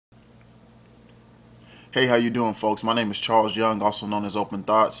Hey, how you doing, folks? My name is Charles Young, also known as Open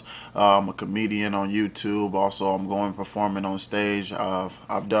Thoughts. I'm a comedian on YouTube. Also, I'm going performing on stage.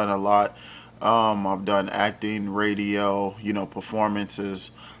 I've done a lot. I've done acting, radio,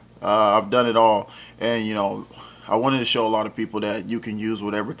 performances. I've done it all, and I wanted to show a lot of people that you can use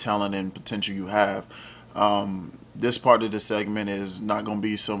whatever talent and potential you have. This part of the segment is not going to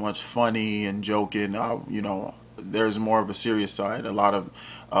be so much funny and joking. There's more of a serious side. A lot of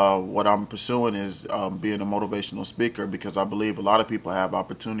what I'm pursuing is being a motivational speaker because I believe a lot of people have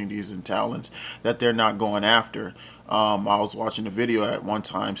opportunities and talents that they're not going after. I was watching a video at one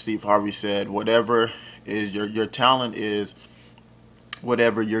time. Steve Harvey said, "Whatever is your talent is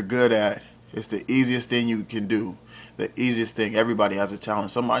whatever you're good at. It's the easiest thing you can do." The easiest thing. Everybody has a talent.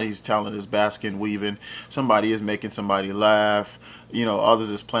 Somebody's talent is basket weaving. Somebody is making somebody laugh. Others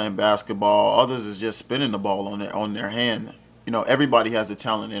is playing basketball. Others is just spinning the ball on their hand. Everybody has a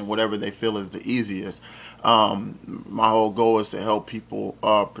talent in whatever they feel is the easiest. My whole goal is to help people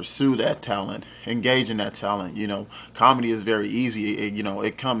pursue that talent, engage in that talent. Comedy is very easy.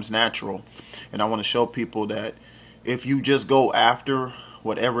 It comes natural, and I want to show people that if you just go after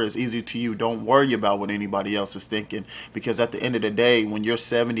whatever is easy to you, don't worry about what anybody else is thinking, because at the end of the day, when you're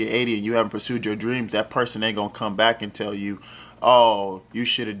 70 or 80 and you haven't pursued your dreams, that person ain't gonna come back and tell you, "Oh, you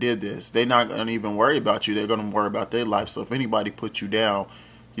should have did this." They're not gonna even worry about you. They're gonna worry about their life. So if anybody puts you down,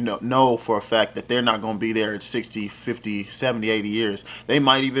 know for a fact that they're not going to be there at 60, 50, 70, 80 years. They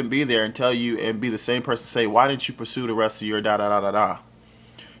might even be there and tell you and be the same person say, "Why didn't you pursue the rest of your da da da da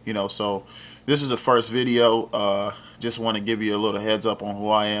da?" So this is the first video. Just want to give you a little heads up on who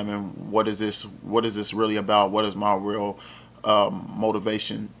I am and what is this really about. What is my real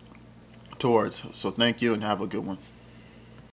motivation towards. So thank you and have a good one.